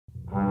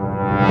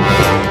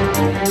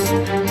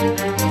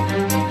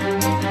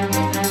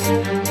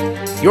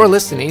You're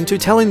listening to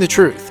Telling the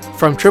Truth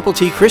from Triple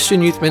T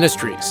Christian Youth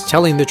Ministries,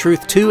 telling the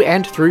truth to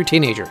and through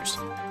teenagers.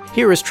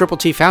 Here is Triple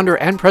T founder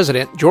and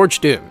president, George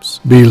Dooms.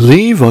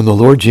 Believe on the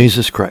Lord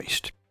Jesus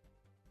Christ.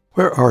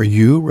 Where are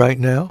you right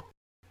now?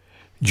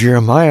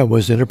 Jeremiah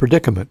was in a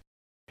predicament.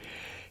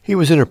 He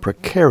was in a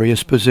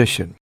precarious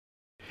position.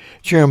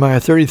 Jeremiah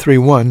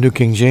 33:1, New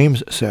King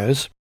James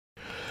says,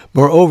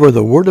 "Moreover,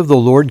 the word of the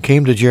Lord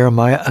came to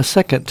Jeremiah a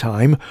second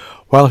time,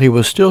 while he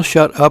was still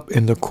shut up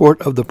in the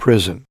court of the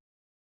prison."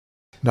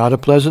 Not a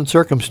pleasant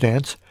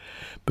circumstance,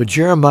 but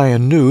Jeremiah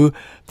knew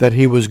that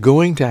he was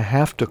going to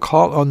have to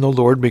call on the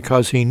Lord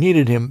because he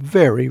needed him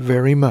very,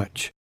 very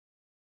much.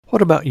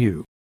 What about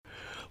you?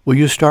 Will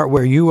you start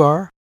where you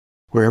are,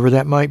 wherever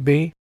that might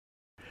be?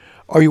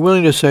 Are you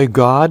willing to say,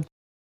 "God,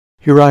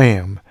 here I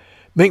am.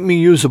 Make me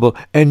usable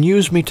and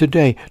use me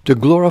today to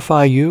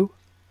glorify you"?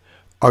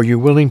 Are you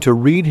willing to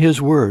read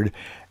his word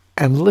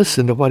and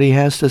listen to what he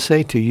has to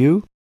say to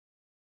you?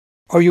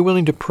 Are you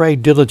willing to pray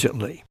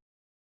diligently?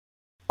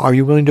 Are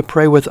you willing to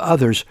pray with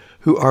others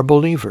who are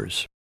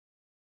believers?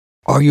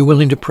 Are you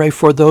willing to pray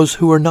for those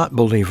who are not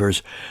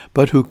believers,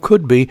 but who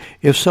could be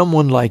if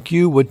someone like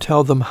you would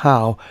tell them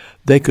how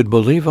they could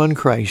believe on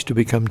Christ to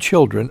become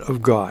children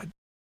of God?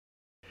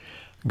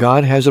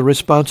 God has a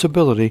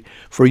responsibility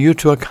for you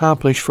to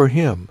accomplish for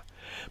him,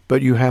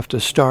 but you have to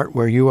start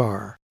where you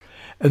are,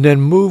 and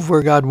then move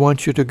where God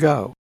wants you to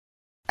go,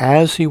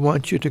 as he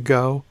wants you to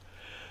go,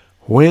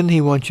 when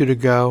he wants you to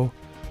go,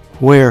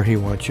 where he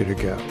wants you to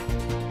go.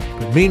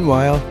 But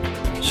meanwhile,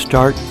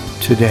 start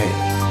today.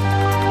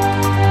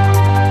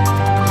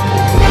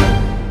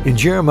 In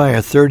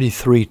Jeremiah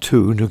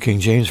 33:2, New King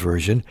James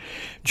Version,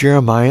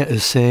 Jeremiah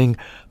is saying,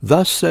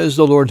 "Thus says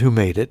the Lord who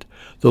made it,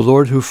 the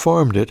Lord who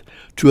formed it,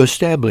 to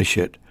establish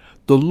it.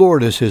 The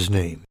Lord is his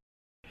name."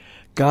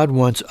 God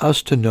wants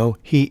us to know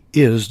he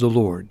is the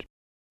Lord.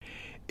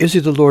 Is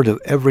he the Lord of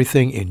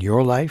everything in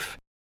your life?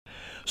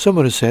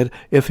 Someone has said,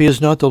 if he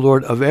is not the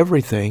Lord of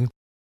everything,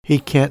 he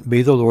can't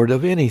be the Lord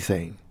of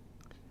anything.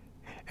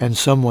 And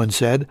someone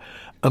said,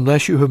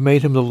 unless you have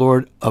made him the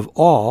Lord of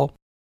all,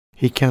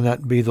 he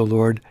cannot be the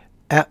Lord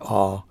at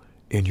all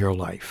in your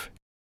life.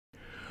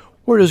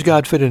 Where does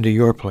God fit into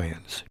your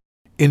plans,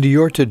 into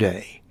your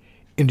today,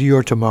 into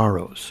your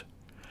tomorrows?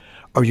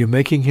 Are you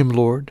making him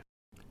Lord?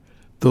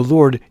 The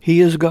Lord,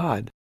 he is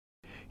God.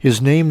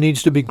 His name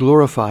needs to be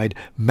glorified,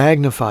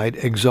 magnified,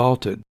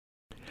 exalted.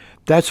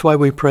 That's why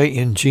we pray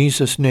in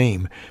Jesus'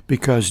 name,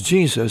 because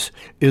Jesus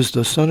is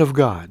the Son of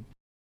God.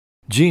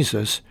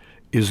 Jesus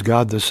is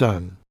God the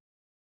Son.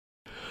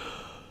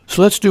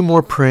 So let's do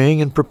more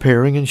praying and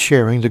preparing and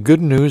sharing the good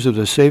news of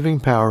the saving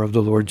power of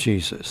the Lord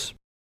Jesus.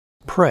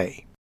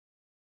 Pray.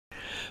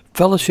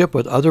 Fellowship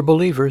with other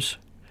believers.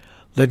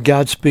 Let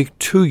God speak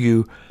to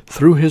you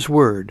through his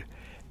word,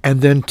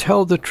 and then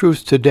tell the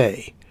truth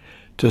today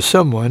to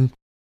someone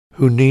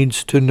who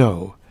needs to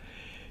know.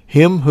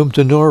 Him whom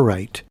to know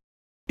aright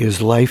is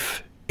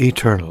life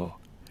eternal.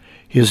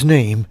 His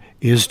name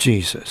is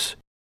Jesus.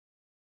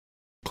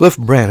 Cliff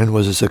Brannon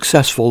was a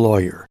successful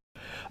lawyer,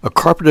 a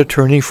corporate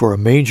attorney for a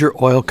major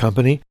oil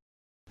company,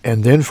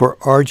 and then for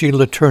R.G.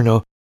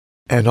 Letourneau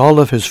and all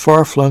of his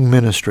far-flung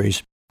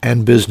ministries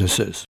and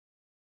businesses.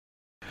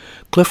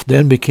 Cliff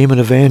then became an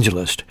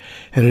evangelist,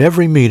 and at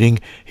every meeting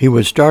he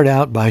would start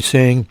out by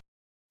saying,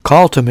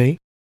 "Call to me,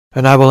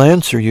 and I will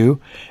answer you,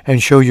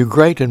 and show you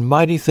great and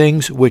mighty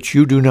things which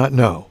you do not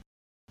know."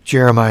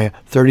 Jeremiah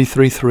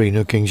 33:3,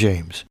 New King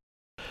James.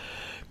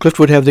 Cliff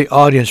would have the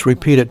audience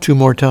repeat it 2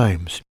 more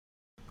times.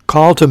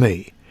 "Call to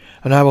me,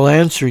 and I will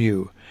answer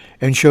you,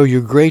 and show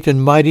you great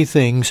and mighty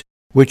things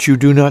which you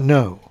do not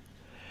know."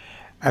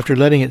 After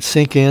letting it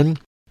sink in,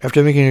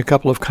 after making a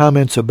couple of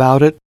comments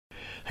about it,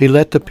 he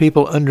let the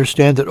people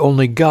understand that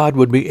only God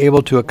would be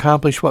able to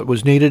accomplish what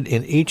was needed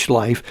in each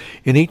life,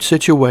 in each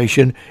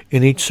situation,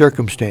 in each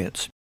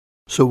circumstance.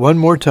 So 1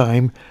 more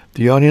time,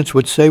 the audience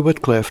would say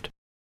with Cliff,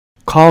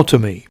 "Call to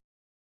me,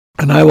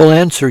 and I will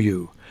answer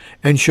you,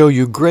 and show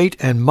you great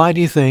and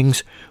mighty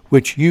things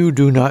which you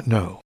do not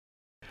know."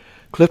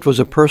 Cliff was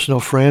a personal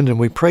friend, and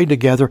we prayed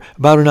together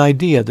about an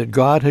idea that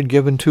God had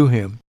given to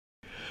him,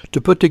 to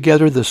put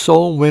together the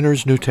Soul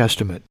Winners New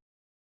Testament.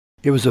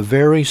 It was a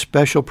very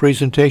special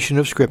presentation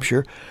of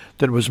Scripture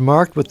that was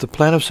marked with the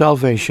plan of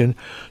salvation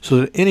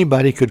so that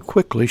anybody could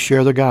quickly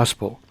share the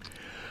gospel.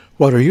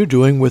 What are you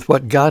doing with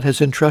what God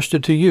has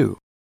entrusted to you?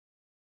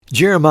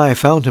 Jeremiah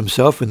found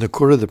himself in the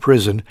court of the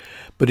prison,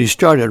 but he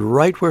started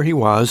right where he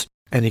was,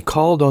 and he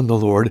called on the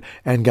Lord,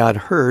 and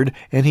God heard,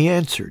 and he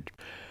answered.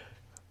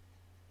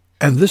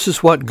 And this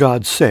is what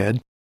God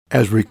said,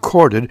 as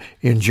recorded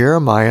in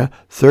Jeremiah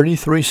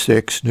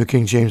 33:6, New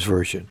King James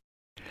Version.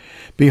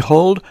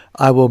 "Behold,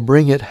 I will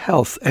bring it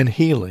health and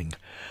healing.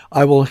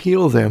 I will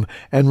heal them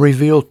and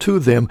reveal to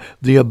them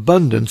the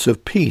abundance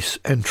of peace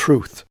and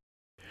truth."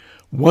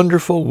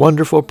 Wonderful,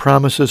 wonderful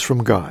promises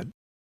from God.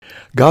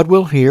 God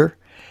will hear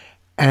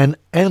and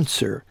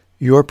answer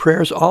your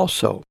prayers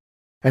also,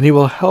 and he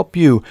will help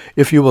you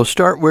if you will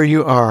start where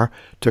you are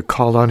to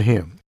call on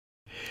him.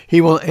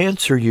 He will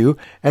answer you,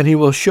 and he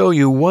will show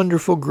you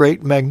wonderful,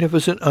 great,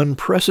 magnificent,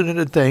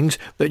 unprecedented things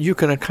that you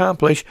can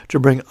accomplish to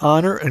bring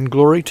honor and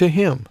glory to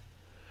him.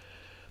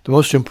 The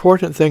most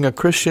important thing a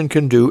Christian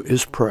can do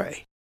is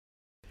pray.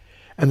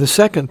 And the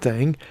second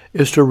thing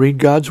is to read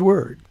God's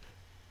Word.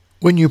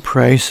 When you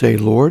pray, say,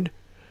 Lord,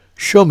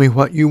 show me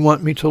what you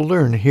want me to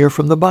learn here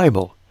from the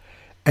Bible,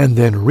 and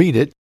then read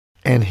it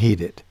and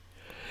heed it.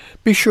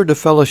 Be sure to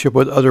fellowship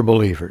with other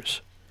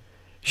believers.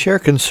 Share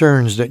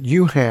concerns that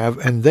you have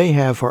and they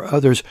have for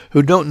others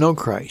who don't know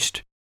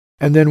Christ,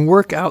 and then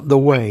work out the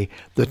way,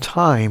 the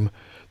time,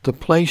 the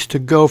place to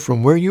go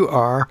from where you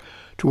are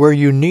to where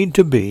you need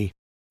to be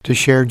to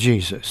share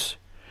Jesus.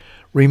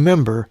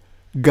 Remember,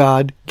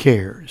 God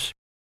cares.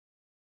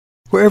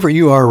 Wherever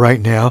you are right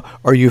now,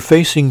 are you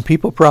facing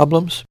people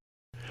problems?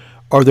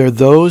 Are there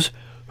those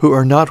who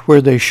are not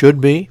where they should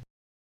be?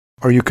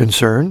 Are you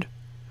concerned?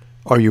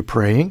 Are you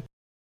praying?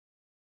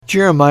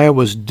 Jeremiah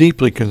was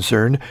deeply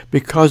concerned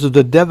because of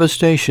the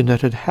devastation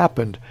that had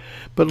happened,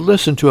 but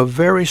listen to a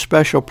very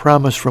special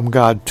promise from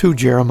God to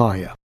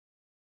Jeremiah.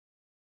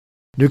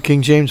 New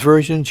King James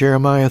Version,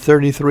 Jeremiah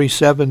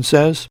 33:7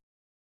 says,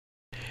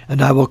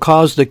 "And I will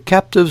cause the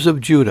captives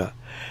of Judah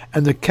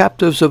and the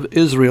captives of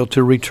Israel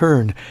to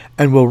return,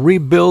 and will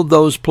rebuild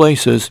those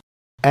places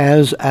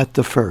as at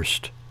the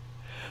first."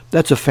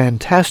 That's a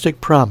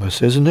fantastic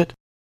promise, isn't it?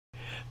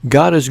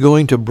 God is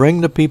going to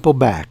bring the people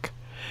back.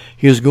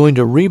 He is going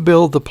to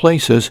rebuild the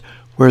places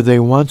where they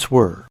once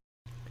were.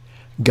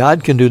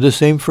 God can do the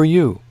same for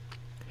you.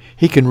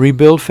 He can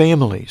rebuild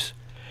families.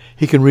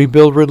 He can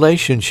rebuild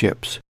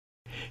relationships.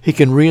 He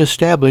can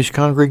reestablish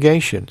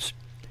congregations.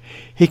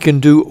 He can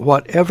do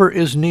whatever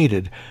is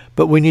needed,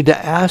 but we need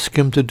to ask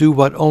him to do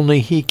what only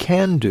he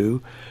can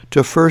do,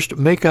 to first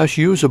make us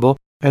usable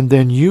and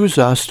then use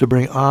us to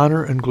bring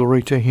honor and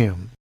glory to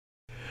him.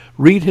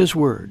 Read his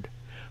word.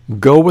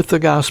 Go with the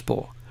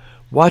gospel.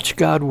 Watch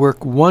God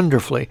work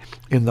wonderfully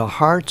in the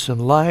hearts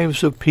and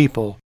lives of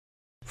people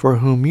for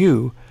whom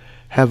you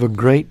have a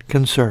great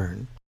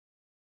concern.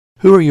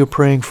 Who are you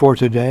praying for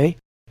today?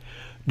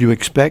 Do you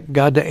expect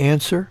God to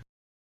answer?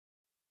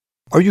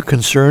 Are you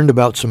concerned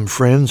about some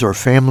friends or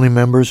family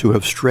members who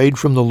have strayed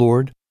from the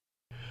Lord?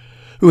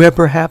 Who have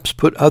perhaps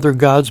put other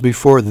gods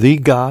before the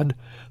God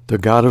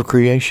of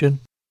creation?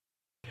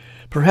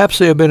 Perhaps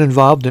they have been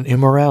involved in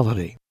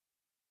immorality.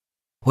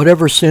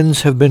 Whatever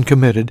sins have been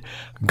committed,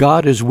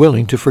 God is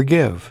willing to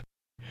forgive.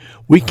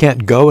 We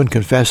can't go and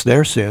confess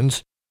their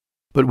sins,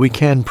 but we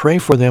can pray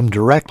for them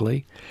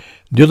directly,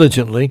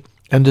 diligently,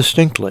 and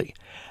distinctly,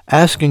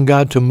 asking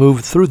God to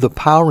move through the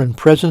power and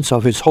presence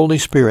of his Holy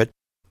Spirit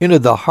into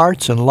the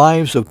hearts and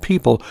lives of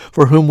people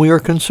for whom we are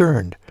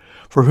concerned,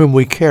 for whom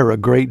we care a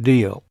great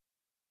deal.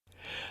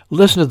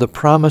 Listen to the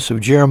promise of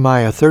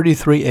Jeremiah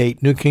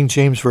 33:8, New King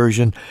James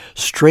Version,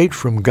 straight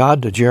from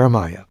God to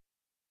Jeremiah.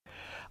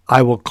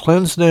 "I will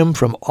cleanse them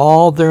from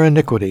all their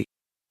iniquity,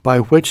 by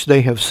which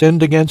they have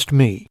sinned against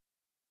me,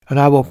 and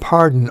I will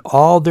pardon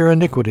all their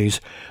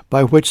iniquities,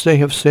 by which they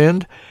have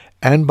sinned,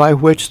 and by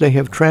which they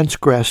have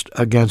transgressed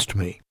against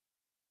me."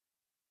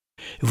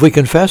 If we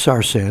confess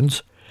our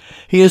sins,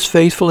 he is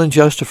faithful and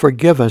just to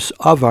forgive us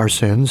of our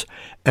sins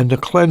and to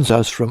cleanse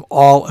us from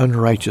all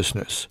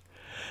unrighteousness.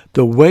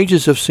 The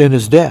wages of sin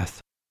is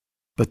death,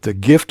 but the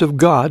gift of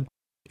God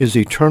is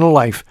eternal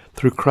life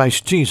through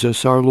Christ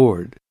Jesus our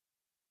Lord.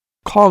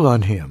 Call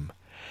on him.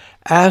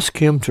 Ask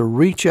him to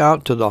reach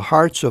out to the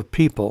hearts of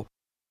people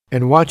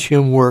and watch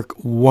him work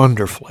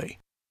wonderfully.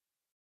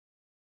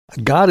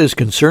 God is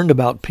concerned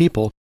about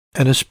people,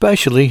 and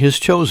especially his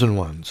chosen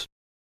ones.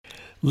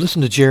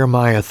 Listen to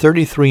Jeremiah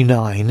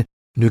 33:9,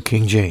 New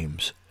King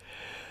James.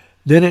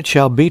 "Then it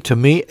shall be to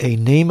me a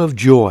name of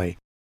joy,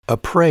 a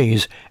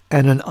praise,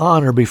 and an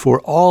honor before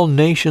all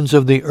nations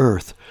of the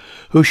earth,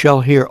 who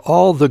shall hear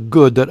all the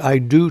good that I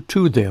do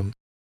to them.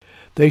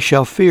 They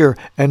shall fear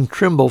and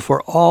tremble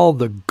for all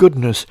the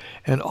goodness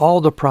and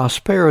all the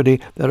prosperity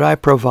that I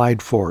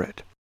provide for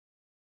it."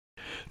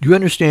 Do you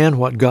understand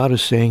what God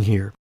is saying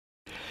here?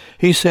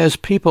 He says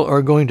people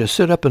are going to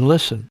sit up and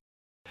listen.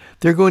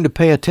 They're going to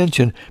pay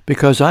attention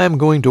because I am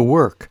going to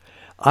work.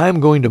 I am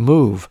going to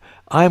move.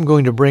 I am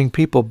going to bring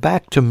people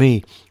back to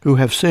me who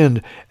have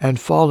sinned and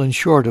fallen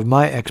short of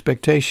my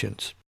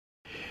expectations.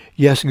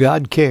 Yes,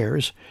 God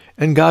cares,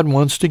 and God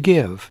wants to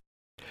give.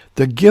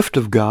 The gift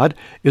of God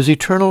is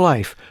eternal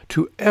life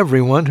to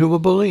everyone who will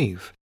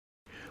believe.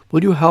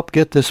 Will you help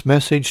get this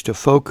message to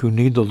folk who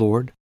need the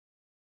Lord?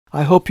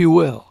 I hope you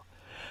will.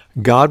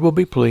 God will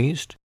be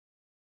pleased,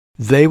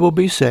 they will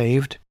be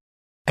saved,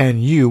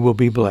 and you will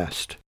be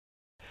blessed.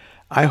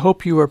 I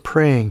hope you are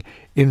praying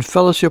in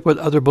fellowship with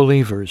other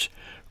believers,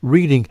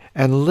 reading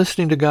and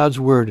listening to God's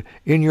Word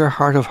in your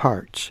heart of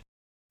hearts,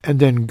 and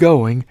then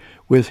going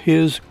with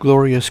his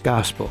glorious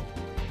gospel.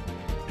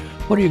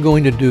 What are you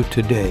going to do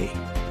today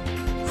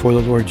for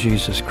the Lord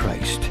Jesus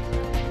Christ?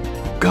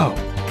 Go.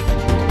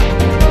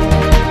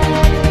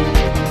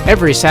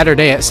 Every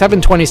Saturday at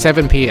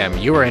 7:27 p.m.,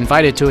 you are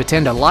invited to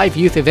attend a live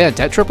youth event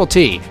at Triple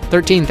T,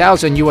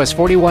 13,000 US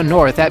 41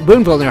 North at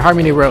Boonville near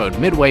Harmony Road,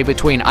 midway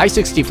between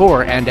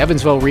I-64 and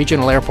Evansville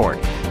Regional Airport.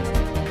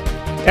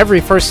 Every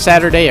first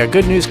Saturday, a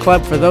Good News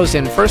Club for those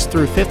in 1st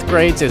through 5th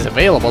grades is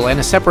available in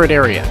a separate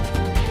area.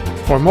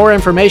 For more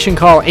information,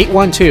 call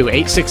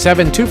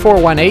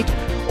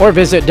 812-867-2418 or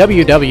visit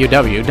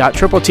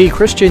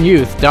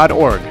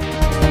www.tripletchristianyouth.org.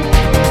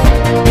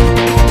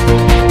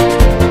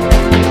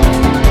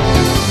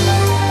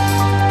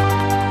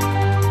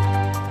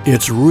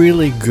 It's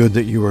really good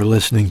that you are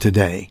listening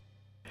today.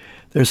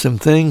 There's some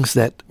things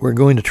that we're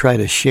going to try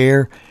to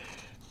share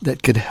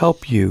that could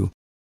help you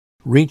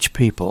reach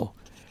people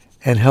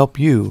and help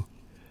you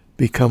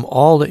become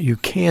all that you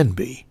can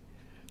be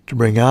to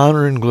bring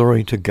honor and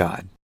glory to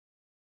God.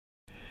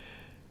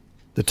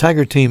 The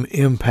Tiger Team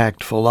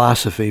Impact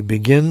philosophy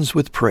begins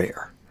with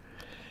prayer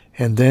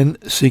and then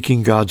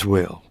seeking God's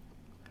will.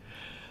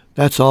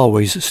 That's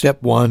always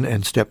step 1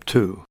 and step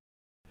 2.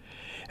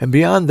 And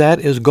beyond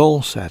that is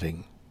goal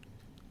setting.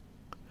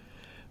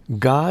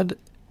 God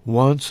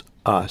wants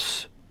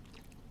us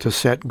to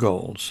set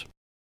goals.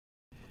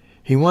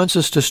 He wants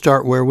us to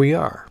start where we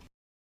are.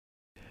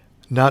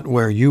 Not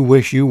where you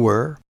wish you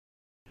were,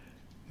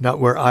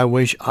 not where I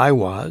wish I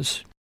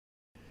was,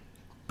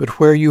 but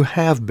where you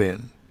have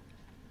been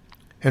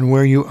and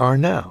where you are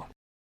now.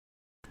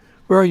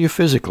 Where are you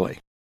physically?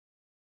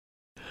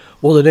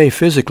 Well, today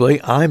physically,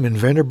 I'm in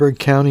Vanderburgh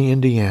County,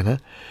 Indiana,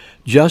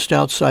 just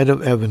outside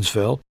of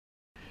Evansville,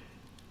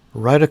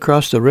 right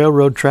across the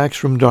railroad tracks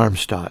from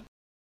Darmstadt,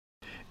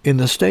 in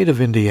the state of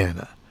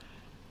Indiana,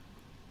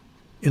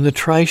 in the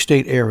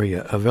tri-state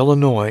area of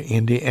Illinois,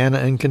 Indiana,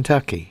 and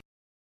Kentucky,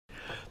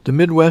 the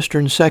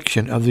Midwestern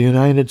section of the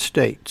United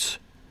States,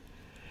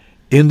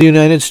 in the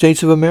United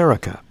States of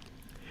America,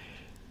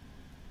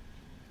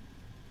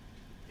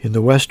 in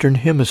the Western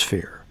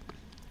Hemisphere,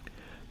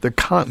 the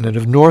continent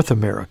of North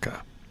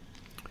America,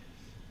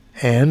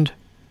 and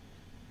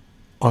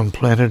on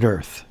planet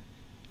Earth.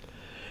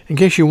 In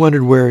case you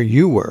wondered where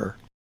you were,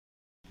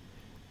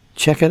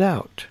 check it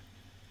out.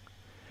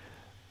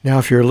 Now,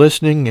 if you're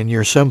listening and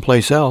you're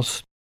someplace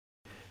else,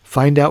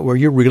 find out where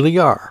you really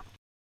are.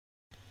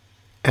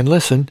 And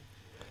listen,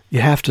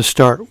 you have to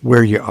start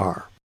where you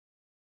are.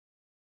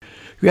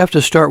 You have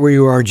to start where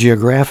you are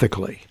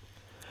geographically,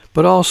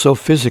 but also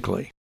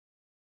physically.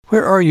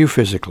 Where are you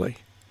physically?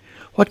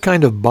 What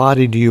kind of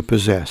body do you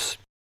possess?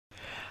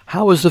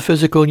 How is the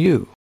physical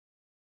you?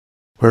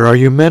 Where are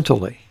you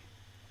mentally?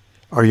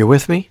 Are you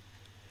with me?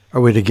 Are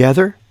we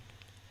together?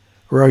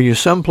 Or are you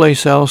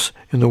someplace else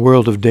in the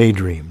world of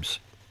daydreams?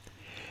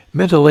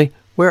 Mentally,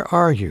 where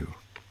are you?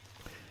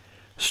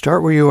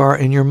 Start where you are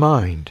in your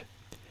mind,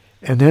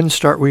 and then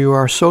start where you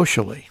are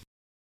socially.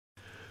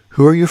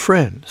 Who are your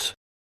friends?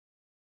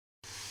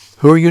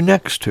 Who are you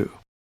next to?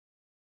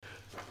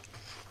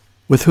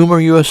 With whom are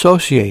you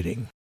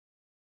associating?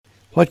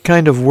 What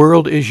kind of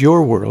world is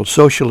your world,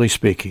 socially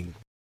speaking?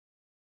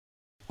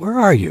 Where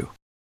are you?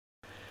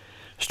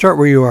 Start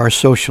where you are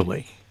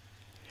socially.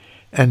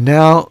 And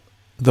now,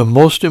 the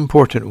most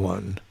important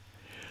one,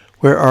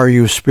 where are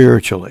you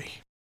spiritually?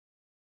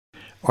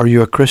 Are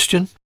you a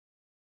Christian?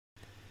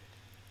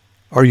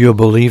 Are you a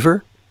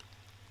believer?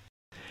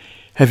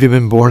 Have you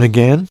been born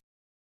again?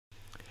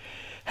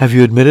 Have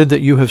you admitted that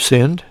you have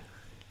sinned?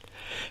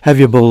 Have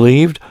you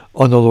believed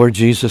on the Lord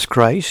Jesus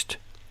Christ?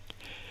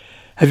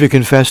 Have you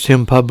confessed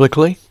him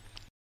publicly?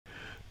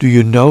 Do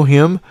you know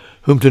him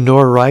whom to know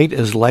aright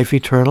is life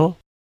eternal?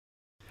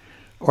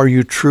 Are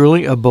you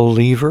truly a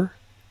believer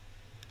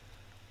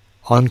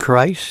on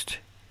Christ?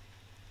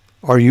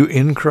 Are you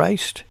in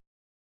Christ?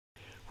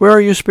 Where are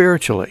you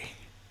spiritually?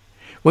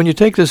 When you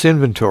take this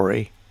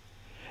inventory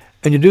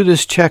and you do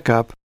this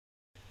checkup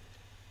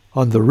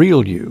on the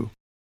real you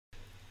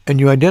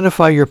and you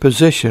identify your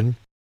position,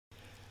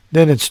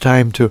 then it's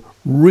time to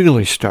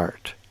really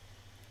start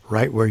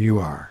right where you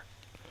are.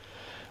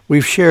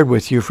 We've shared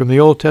with you from the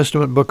Old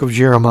Testament book of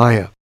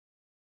Jeremiah.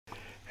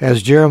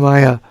 As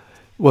Jeremiah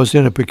was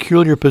in a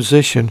peculiar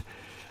position,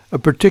 a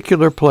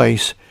particular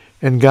place,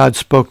 and God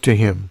spoke to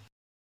him.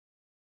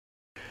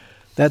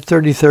 That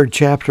 33rd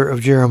chapter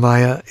of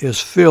Jeremiah is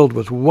filled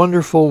with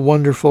wonderful,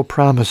 wonderful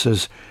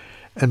promises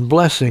and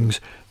blessings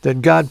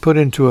that God put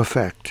into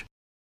effect.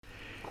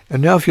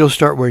 And now if you'll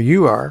start where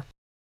you are,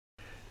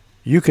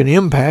 you can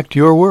impact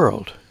your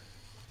world.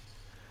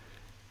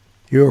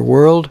 Your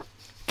world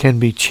can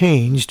be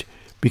changed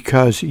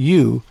because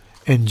you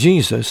and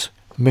Jesus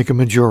make a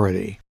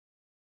majority.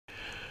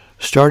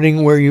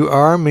 Starting where you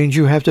are means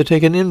you have to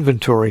take an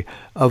inventory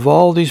of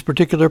all these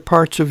particular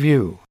parts of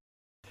you.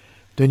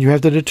 Then you have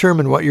to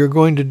determine what you're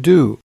going to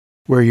do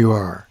where you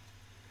are.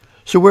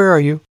 So where are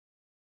you?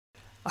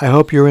 I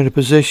hope you're in a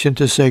position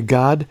to say,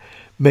 God,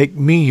 make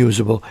me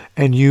usable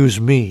and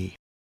use me.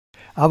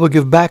 I will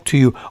give back to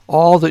you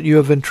all that you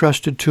have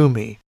entrusted to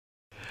me.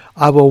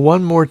 I will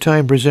one more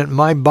time present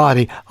my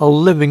body a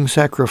living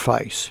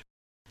sacrifice.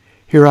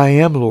 Here I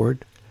am,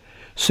 Lord.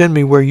 Send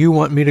me where you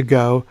want me to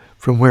go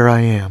from where I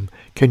am.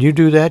 Can you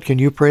do that? Can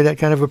you pray that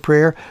kind of a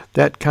prayer,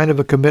 that kind of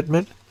a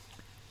commitment?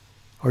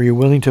 Are you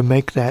willing to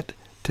make that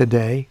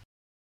today?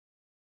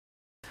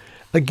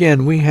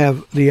 Again, we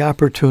have the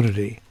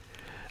opportunity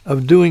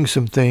of doing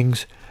some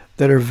things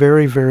that are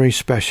very, very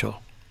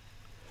special.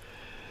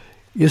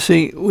 You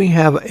see, we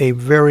have a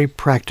very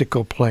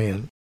practical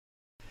plan.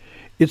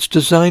 It's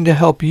designed to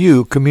help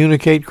you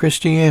communicate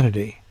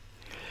Christianity.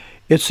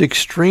 It's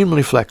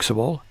extremely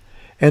flexible,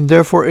 and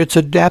therefore it's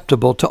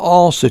adaptable to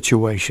all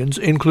situations,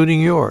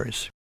 including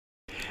yours.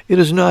 It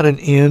is not an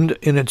end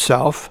in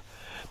itself,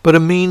 but a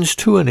means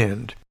to an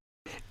end.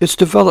 Its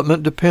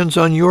development depends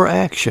on your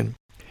action.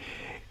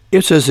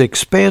 It's as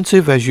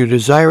expansive as you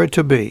desire it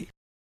to be.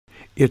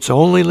 Its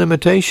only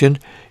limitation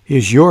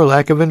is your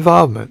lack of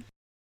involvement.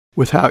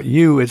 Without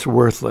you, it's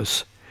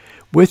worthless.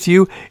 With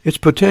you, it's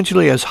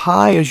potentially as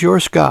high as your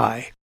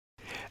sky,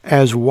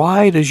 as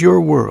wide as your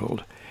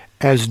world,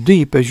 as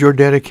deep as your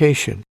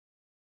dedication.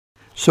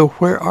 So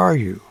where are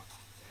you?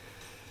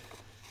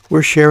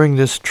 We're sharing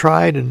this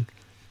tried and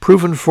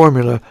proven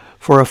formula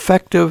for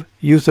effective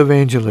youth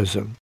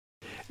evangelism.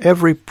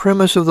 Every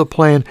premise of the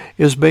plan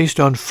is based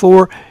on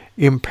 4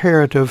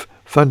 imperative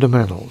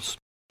fundamentals.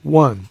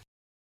 1.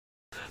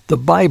 The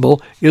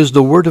Bible is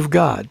the Word of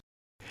God.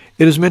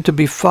 It is meant to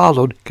be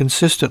followed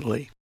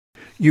consistently.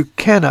 You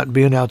cannot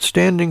be an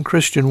outstanding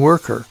Christian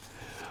worker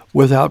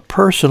without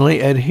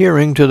personally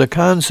adhering to the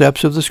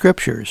concepts of the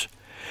Scriptures,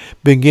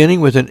 beginning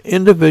with an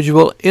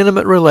individual,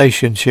 intimate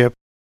relationship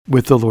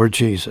with the Lord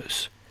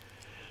Jesus.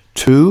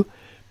 2.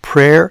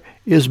 Prayer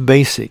is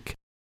basic.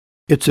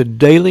 It's a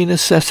daily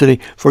necessity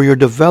for your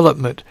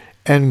development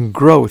and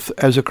growth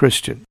as a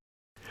Christian.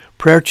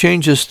 Prayer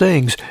changes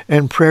things,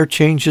 and prayer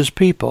changes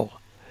people.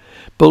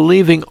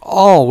 Believing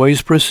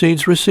always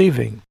precedes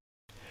receiving.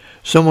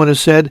 Someone has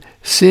said,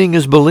 seeing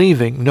is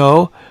believing.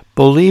 No,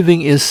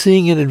 believing is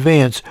seeing in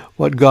advance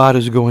what God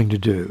is going to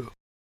do.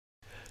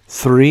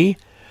 3.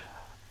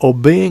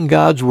 Obeying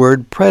God's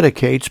Word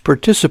predicates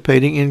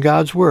participating in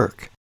God's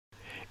work.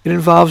 It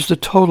involves the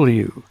total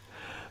you,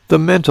 the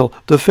mental,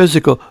 the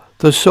physical,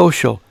 the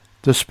social,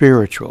 the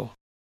spiritual.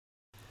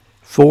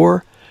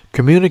 4.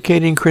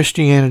 Communicating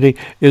Christianity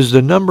is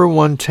the number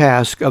 1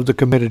 task of the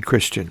committed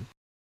Christian.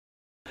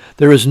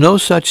 There is no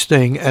such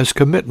thing as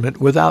commitment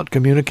without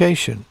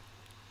communication.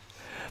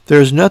 There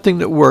is nothing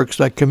that works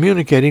like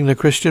communicating the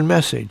Christian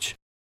message.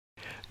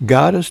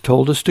 God has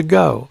told us to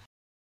go.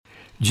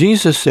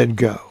 Jesus said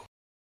go.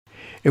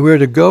 And we are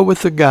to go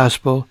with the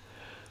gospel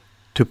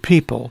to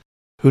people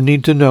who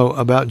need to know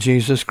about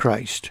Jesus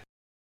Christ.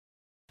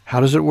 How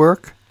does it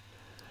work?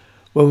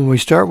 Well, when we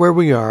start where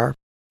we are,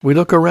 we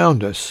look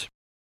around us.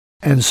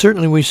 And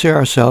certainly we see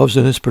ourselves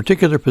in this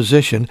particular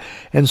position,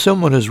 and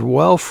someone has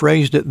well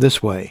phrased it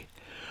this way.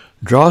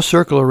 Draw a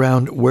circle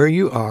around where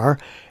you are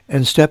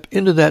and step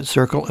into that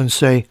circle and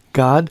say,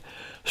 God,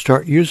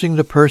 start using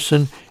the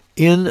person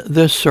in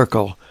this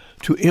circle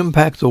to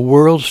impact the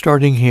world,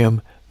 starting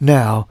him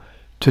now,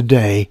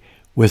 today,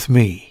 with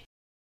me.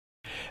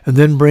 And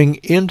then bring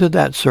into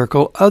that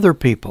circle other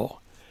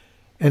people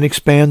and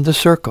expand the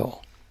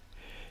circle.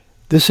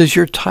 This is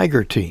your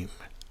Tiger team.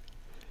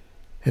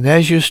 And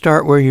as you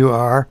start where you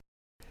are,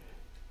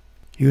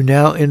 you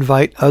now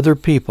invite other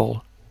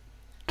people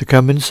to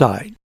come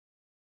inside.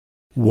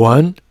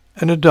 1,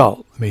 an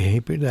adult.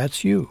 Maybe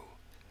that's you.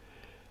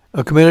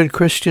 A committed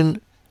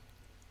Christian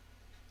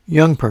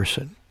young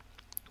person.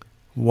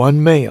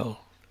 1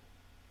 male.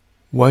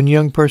 1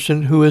 young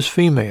person who is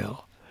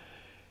female.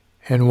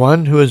 And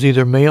 1 who is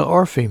either male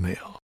or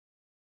female.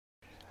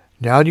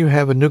 Now you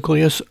have a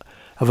nucleus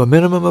of a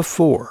minimum of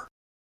 4.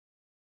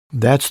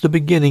 That's the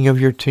beginning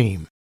of your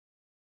team.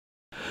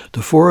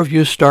 The 4 of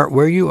you start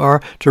where you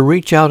are to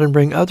reach out and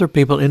bring other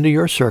people into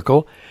your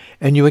circle,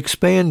 and you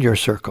expand your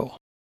circle.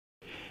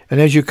 And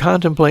as you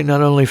contemplate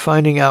not only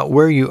finding out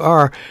where you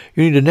are,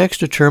 you need to next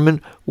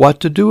determine what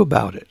to do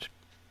about it.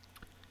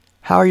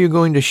 How are you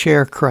going to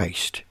share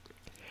Christ?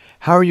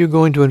 How are you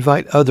going to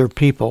invite other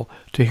people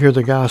to hear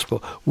the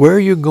gospel? Where are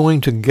you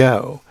going to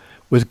go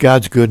with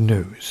God's good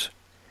news?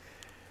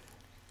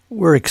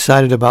 We're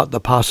excited about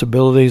the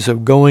possibilities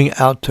of going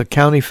out to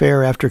county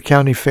fair after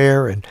county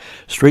fair and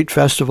street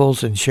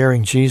festivals and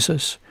sharing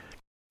Jesus.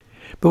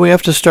 But we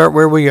have to start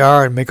where we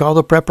are and make all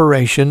the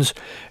preparations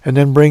and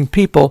then bring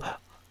people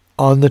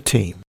on the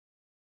team.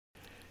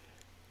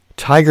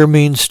 Tiger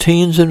means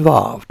teens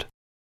involved,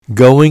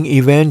 going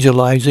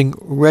evangelizing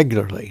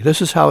regularly.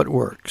 This is how it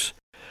works.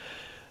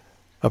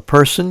 A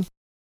person,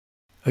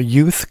 a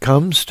youth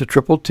comes to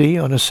Triple T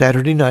on a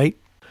Saturday night.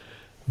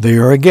 They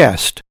are a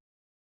guest.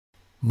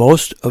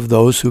 Most of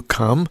those who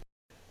come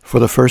for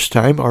the first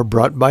time are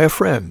brought by a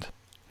friend.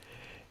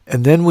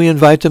 And then we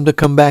invite them to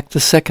come back the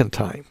second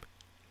time.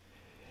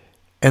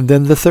 And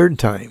then the third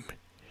time.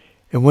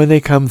 And when they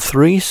come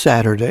 3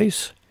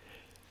 Saturdays,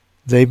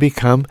 they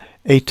become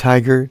a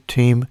Tiger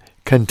Team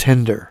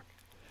contender.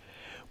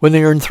 When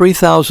they earn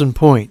 3,000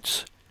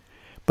 points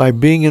by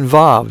being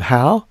involved.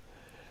 How?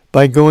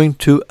 By going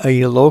to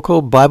a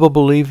local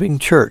Bible-believing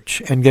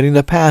church and getting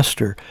the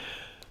pastor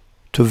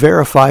to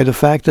verify the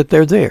fact that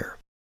they're there.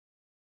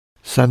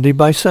 Sunday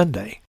by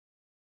Sunday,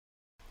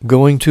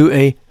 going to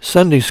a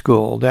Sunday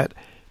school that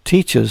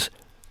teaches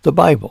the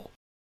Bible,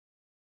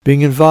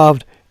 being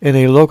involved in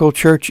a local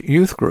church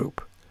youth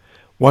group,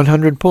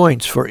 100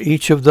 points for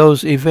each of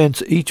those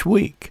events each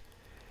week.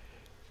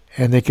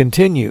 And they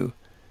continue.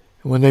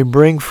 When they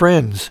bring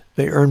friends,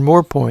 they earn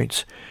more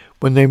points.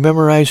 When they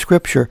memorize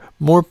Scripture,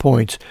 more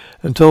points,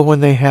 until when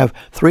they have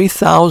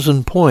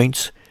 3,000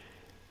 points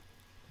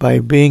by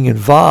being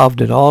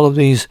involved in all of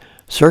these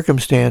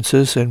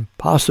circumstances and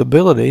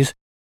possibilities,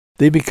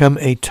 they become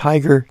a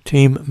Tiger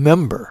Team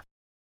member.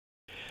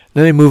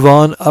 Then they move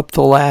on up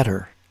the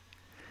ladder.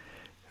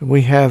 And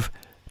we have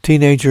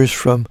teenagers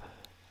from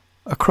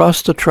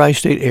across the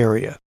tri-state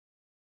area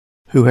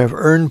who have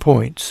earned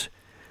points,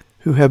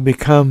 who have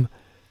become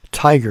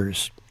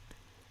Tigers,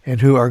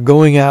 and who are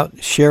going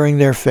out sharing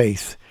their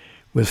faith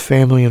with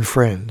family and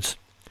friends.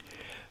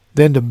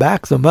 Then to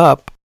back them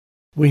up,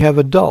 we have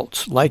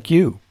adults like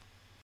you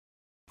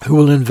who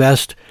will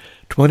invest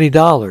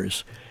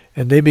 $20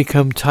 and they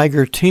become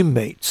Tiger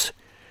teammates.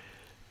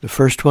 The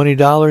first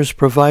 $20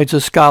 provides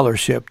a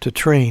scholarship to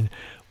train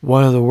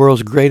one of the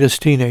world's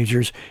greatest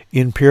teenagers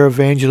in pure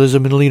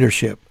evangelism and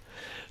leadership.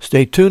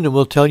 Stay tuned and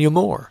we'll tell you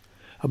more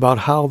about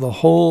how the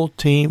whole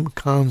team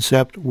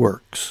concept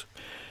works,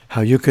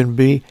 how you can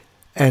be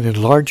an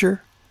enlarger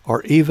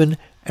or even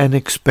an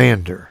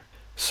expander.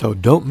 So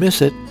don't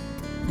miss it.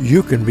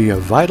 You can be a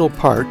vital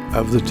part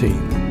of the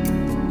team.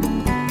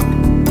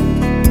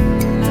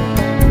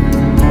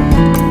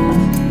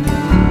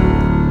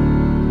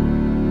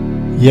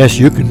 Yes,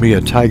 you can be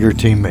a Tiger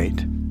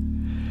teammate.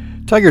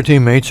 Tiger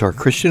teammates are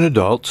Christian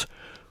adults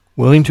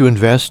willing to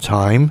invest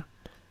time,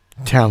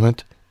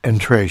 talent,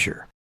 and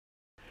treasure.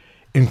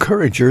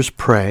 Encouragers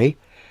pray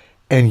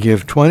and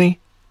give $20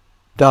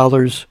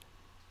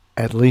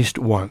 at least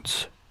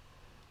once,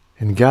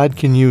 and God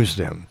can use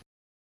them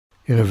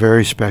in a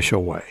very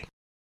special way.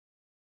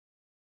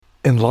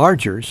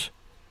 Enlargers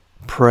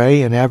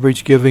pray and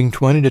average giving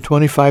 $20 to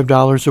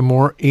 $25 or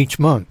more each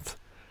month.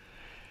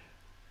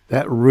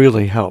 That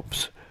really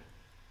helps.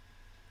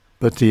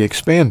 But the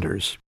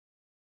expanders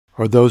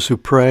are those who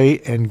pray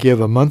and give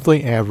a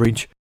monthly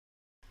average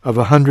of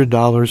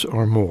 $100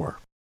 or more.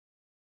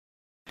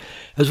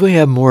 As we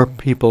have more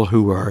people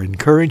who are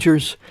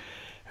encouragers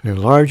and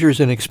enlargers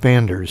and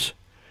expanders,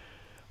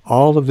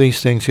 all of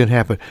these things can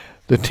happen.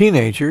 The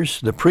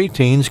teenagers, the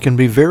preteens, can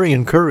be very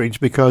encouraged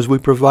because we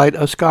provide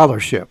a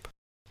scholarship.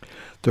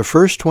 The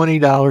first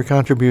 $20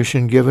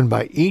 contribution given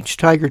by each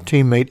Tiger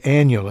teammate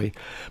annually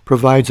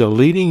provides a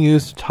leading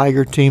youth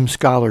Tiger team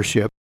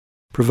scholarship,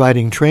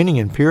 providing training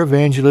in pure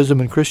evangelism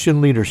and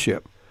Christian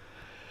leadership.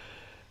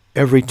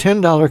 Every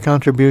 $10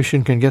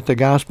 contribution can get the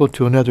gospel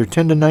to another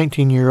 10 to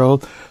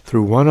 19-year-old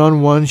through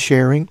one-on-one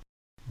sharing,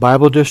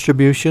 Bible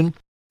distribution,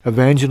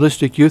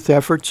 evangelistic youth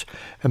efforts,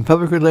 and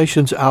public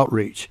relations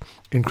outreach,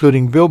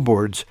 including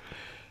billboards,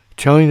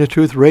 Telling the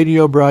Truth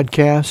radio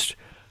broadcast,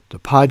 the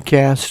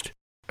podcast,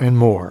 and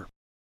more.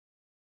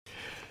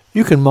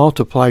 You can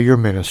multiply your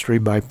ministry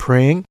by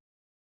praying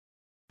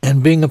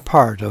and being a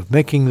part of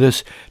making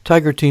this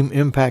Tiger Team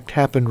impact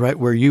happen right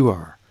where you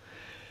are.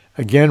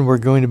 Again, we're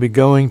going to be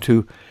going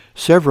to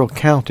several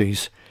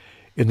counties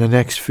in the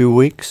next few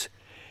weeks,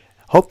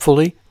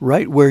 hopefully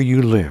right where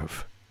you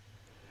live.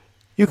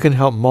 You can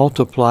help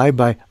multiply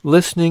by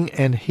listening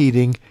and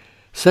heeding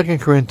 2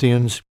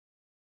 Corinthians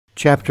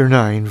chapter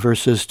 9,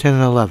 verses 10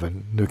 and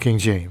 11, New King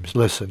James.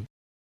 Listen.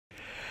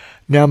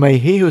 Now may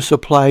he who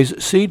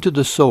supplies seed to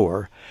the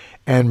sower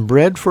and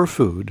bread for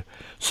food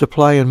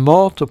supply and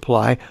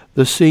multiply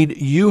the seed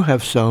you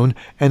have sown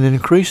and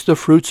increase the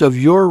fruits of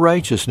your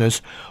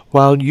righteousness,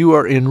 while you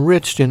are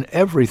enriched in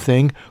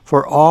everything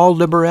for all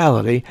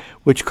liberality,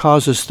 which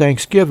causes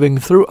thanksgiving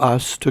through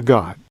us to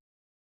God.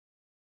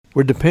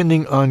 We're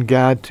depending on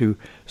God to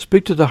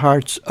speak to the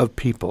hearts of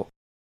people.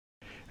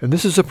 And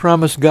this is a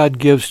promise God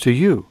gives to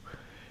you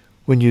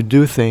when you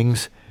do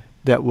things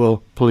that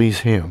will please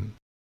Him.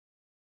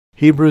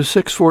 Hebrews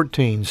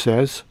 6:14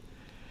 says,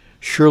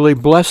 Surely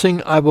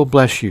blessing I will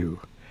bless you,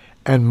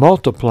 and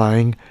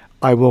multiplying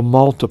I will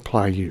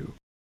multiply you.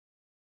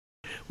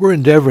 We're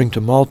endeavoring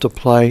to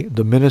multiply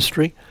the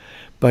ministry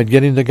by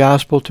getting the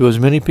gospel to as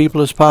many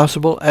people as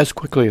possible, as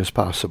quickly as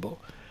possible.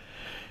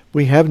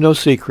 We have no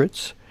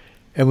secrets,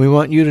 and we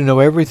want you to know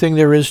everything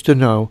there is to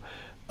know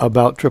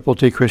about Triple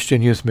T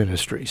Christian Youth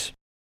Ministries.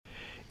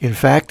 In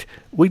fact,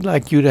 we'd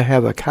like you to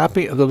have a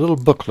copy of the little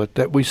booklet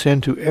that we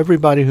send to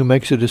everybody who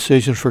makes a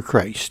decision for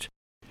Christ.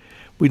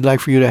 We'd like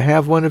for you to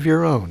have one of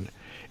your own.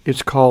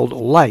 It's called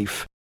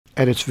Life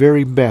at its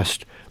Very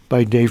Best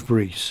by Dave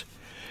Breese.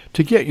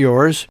 To get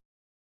yours,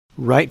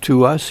 write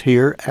to us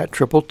here at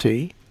Triple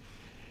T.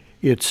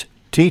 It's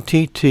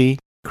TTT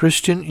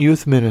Christian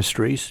Youth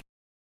Ministries,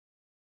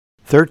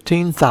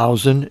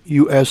 13,000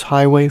 U.S.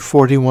 Highway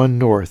 41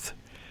 North.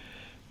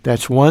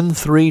 That's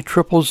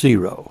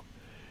 13000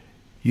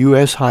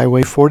 U.S.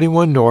 Highway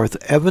 41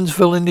 North,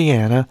 Evansville,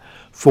 Indiana,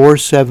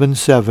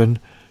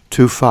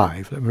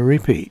 47725. Let me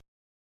repeat.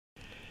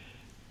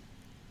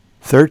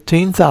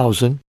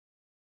 13,000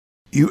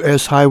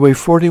 U.S. Highway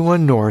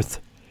 41 North,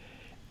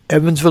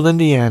 Evansville,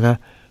 Indiana,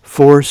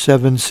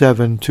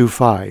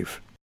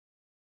 47725.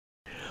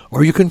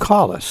 Or you can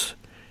call us,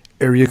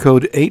 area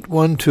code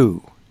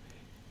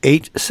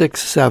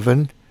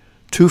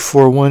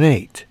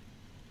 812-867-2418.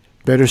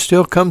 Better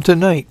still, come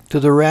tonight to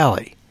the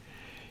rally,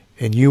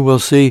 and you will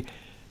see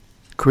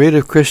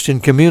Creative Christian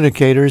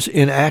Communicators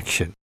in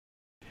action.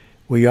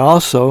 We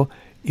also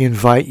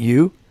invite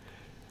you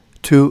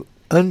to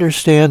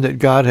understand that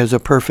God has a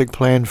perfect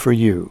plan for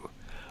you,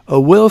 a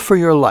will for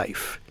your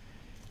life,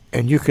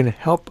 and you can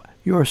help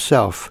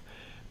yourself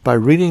by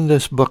reading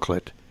this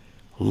booklet,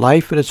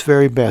 Life at its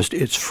Very Best.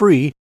 It's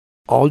free.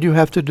 All you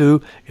have to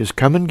do is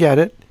come and get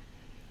it,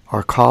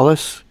 or call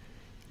us,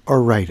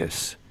 or write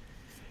us.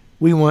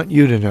 We want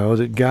you to know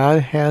that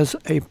God has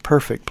a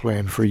perfect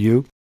plan for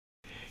you.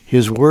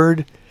 His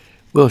Word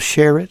will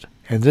share it,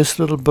 and this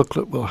little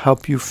booklet will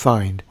help you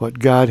find what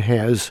God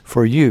has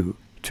for you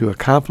to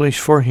accomplish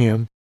for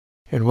Him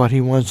and what He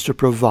wants to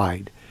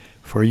provide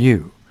for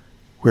you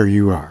where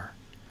you are.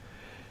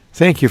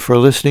 Thank you for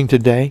listening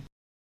today.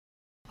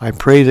 I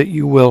pray that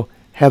you will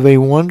have a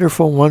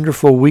wonderful,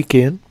 wonderful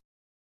weekend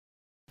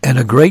and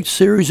a great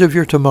series of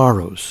your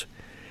tomorrows.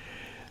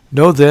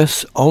 Know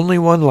this, only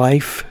one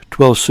life,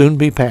 'twill soon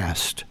be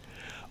past.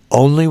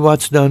 Only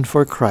what's done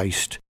for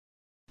Christ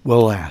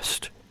will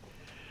last.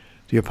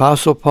 The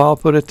Apostle Paul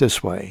put it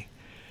this way,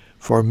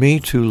 "For me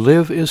to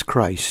live is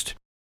Christ,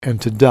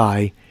 and to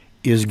die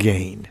is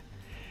gain."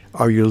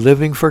 Are you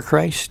living for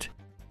Christ?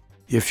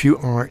 If you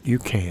aren't, you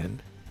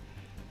can.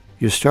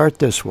 You start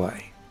this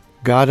way.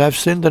 God, I've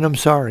sinned and I'm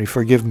sorry.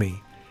 Forgive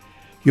me.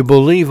 You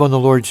believe on the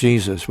Lord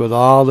Jesus with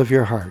all of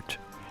your heart.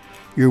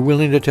 You're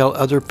willing to tell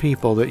other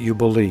people that you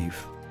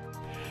believe.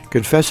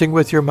 Confessing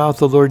with your mouth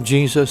the Lord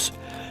Jesus,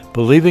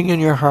 believing in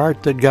your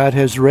heart that God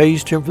has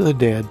raised him from the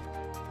dead,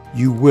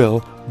 you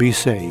will be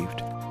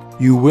saved.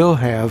 You will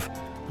have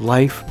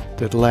life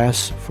that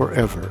lasts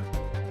forever.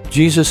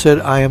 Jesus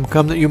said, "I am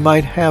come that you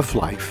might have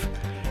life,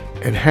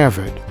 and have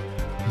it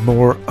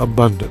more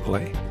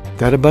abundantly."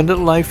 That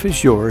abundant life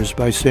is yours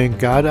by saying,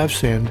 "God, I've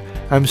sinned.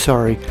 I'm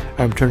sorry.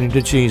 I'm turning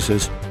to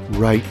Jesus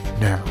right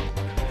now."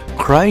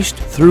 Christ,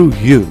 through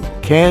you,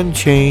 can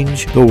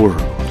change the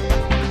world.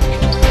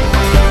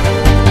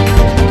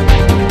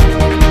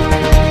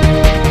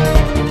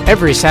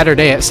 Every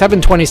Saturday at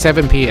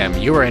 7:27 p.m.,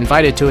 you are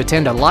invited to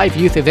attend a live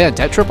youth event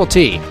at Triple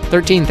T,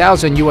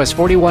 13,000 U.S.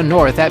 41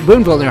 North at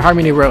Boonville near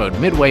Harmony Road,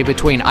 midway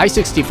between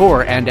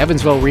I-64 and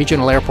Evansville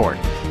Regional Airport.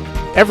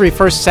 Every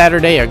first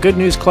Saturday, a Good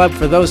News Club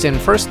for those in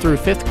 1st through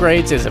 5th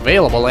grades is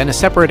available in a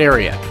separate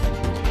area.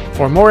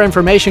 For more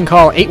information,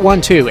 call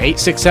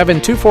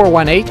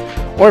 812-867-2418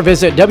 or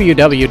visit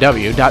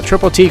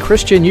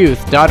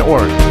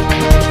www.tripletchristianyouth.org.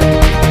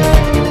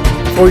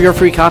 For your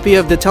free copy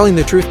of the Telling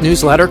the Truth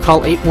newsletter,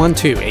 call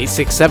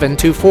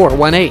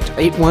 812-867-2418,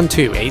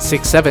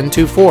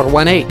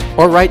 812-867-2418,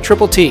 or write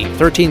Triple T,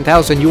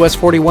 13,000 U.S.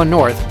 41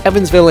 North,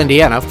 Evansville,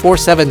 Indiana,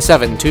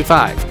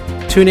 47725.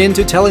 Tune in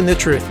to Telling the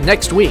Truth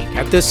next week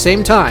at this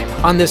same time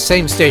on this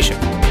same station.